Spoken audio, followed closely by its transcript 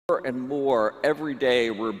and more every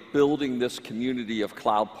day. We're building this community of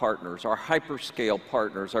cloud partners, our hyperscale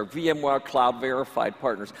partners, our VMware Cloud Verified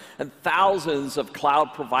partners, and thousands of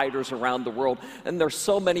cloud providers around the world. And there's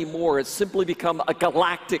so many more. It's simply become a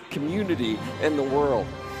galactic community in the world.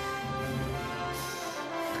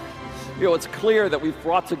 You know, it's clear that we've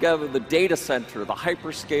brought together the data center, the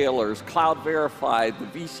hyperscalers, Cloud Verified,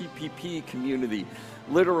 the VCPP community.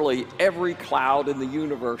 Literally every cloud in the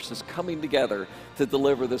universe is coming together to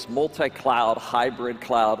deliver this multi-cloud, hybrid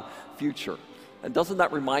cloud future. And doesn't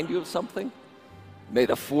that remind you of something? May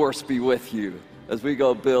the force be with you as we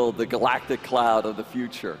go build the galactic cloud of the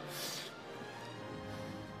future.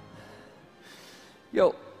 You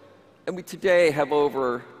know, and we today have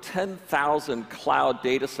over 10,000 cloud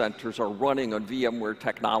data centers are running on VMware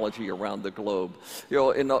technology around the globe. You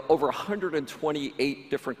know, in over 128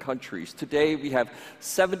 different countries. Today we have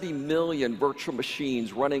 70 million virtual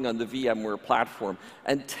machines running on the VMware platform,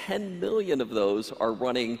 and 10 million of those are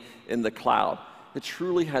running in the cloud. It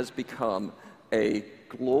truly has become a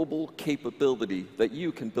global capability that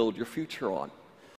you can build your future on.